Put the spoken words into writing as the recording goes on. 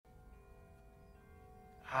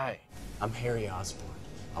Hi, I'm Harry Osborn.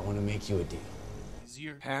 I want to make you a deal. Is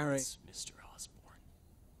your Harry? Mr. Osborn.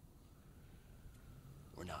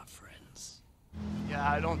 We're not friends. Yeah,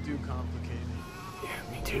 I don't do complicated. Yeah,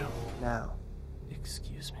 me too. Now.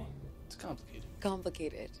 Excuse me. It's complicated.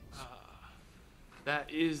 Complicated. That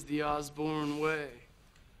is the Osborn way.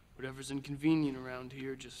 Whatever's inconvenient around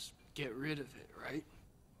here, just get rid of it, right?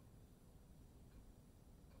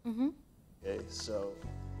 Mm-hmm. Okay, so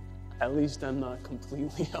at least I'm not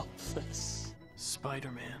completely helpless.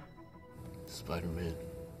 Spider-Man. Spider-Man.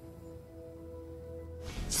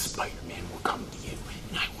 Spider-Man will come to you,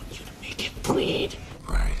 and I want you to make it bleed.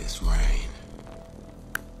 Right as rain.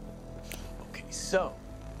 Okay, so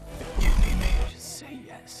You need me. just say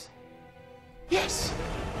yes. Yes!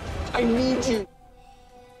 I need you!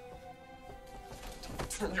 Don't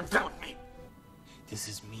turn your back on me. This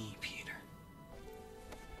is me, Peter.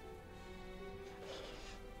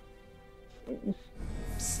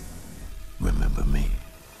 Remember me.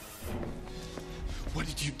 What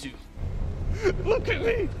did you do? Look at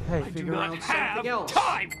me! Hey, I do figure not out have something else.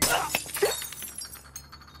 time!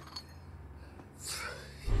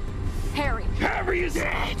 Harry! Harry is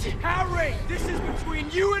dead! Harry, this is between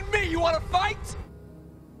you and me. You want to fight?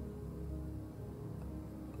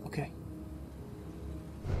 Okay.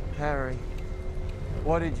 Harry,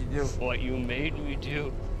 what did you do? What you made me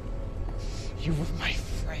do. You were my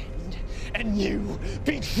friend, and you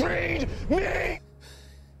betrayed me!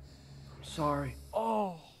 Sorry.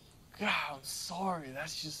 Oh, God, I'm sorry.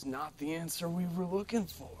 That's just not the answer we were looking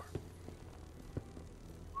for.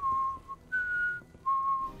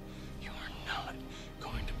 You are not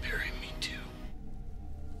going to bury me, too.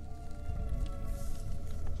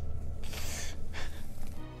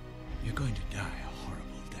 You're going to die a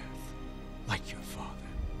horrible death, like your father.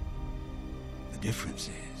 The difference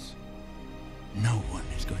is, no one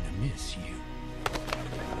is going to miss you.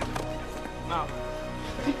 No.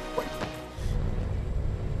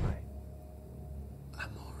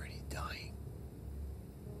 I'm already dying.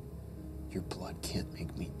 Your blood can't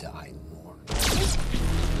make me die more.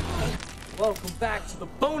 Welcome back to the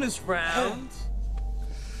bonus round.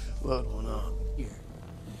 Load one up. Here,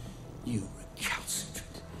 you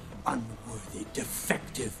recalcitrant, unworthy,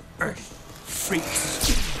 defective Earth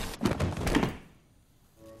freaks.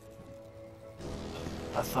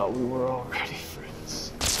 I thought we were already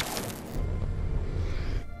friends.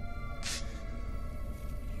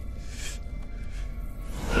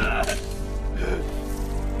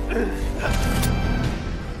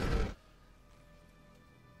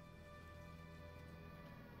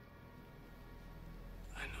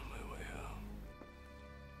 I know my way out.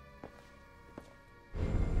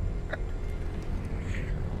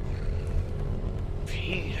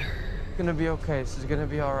 Peter. It's gonna be okay. This is gonna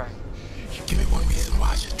be all right. Give me one reason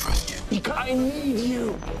why I should trust you. Because I need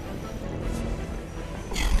you!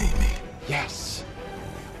 You need me. Yes,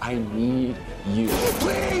 I need you.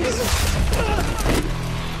 Please!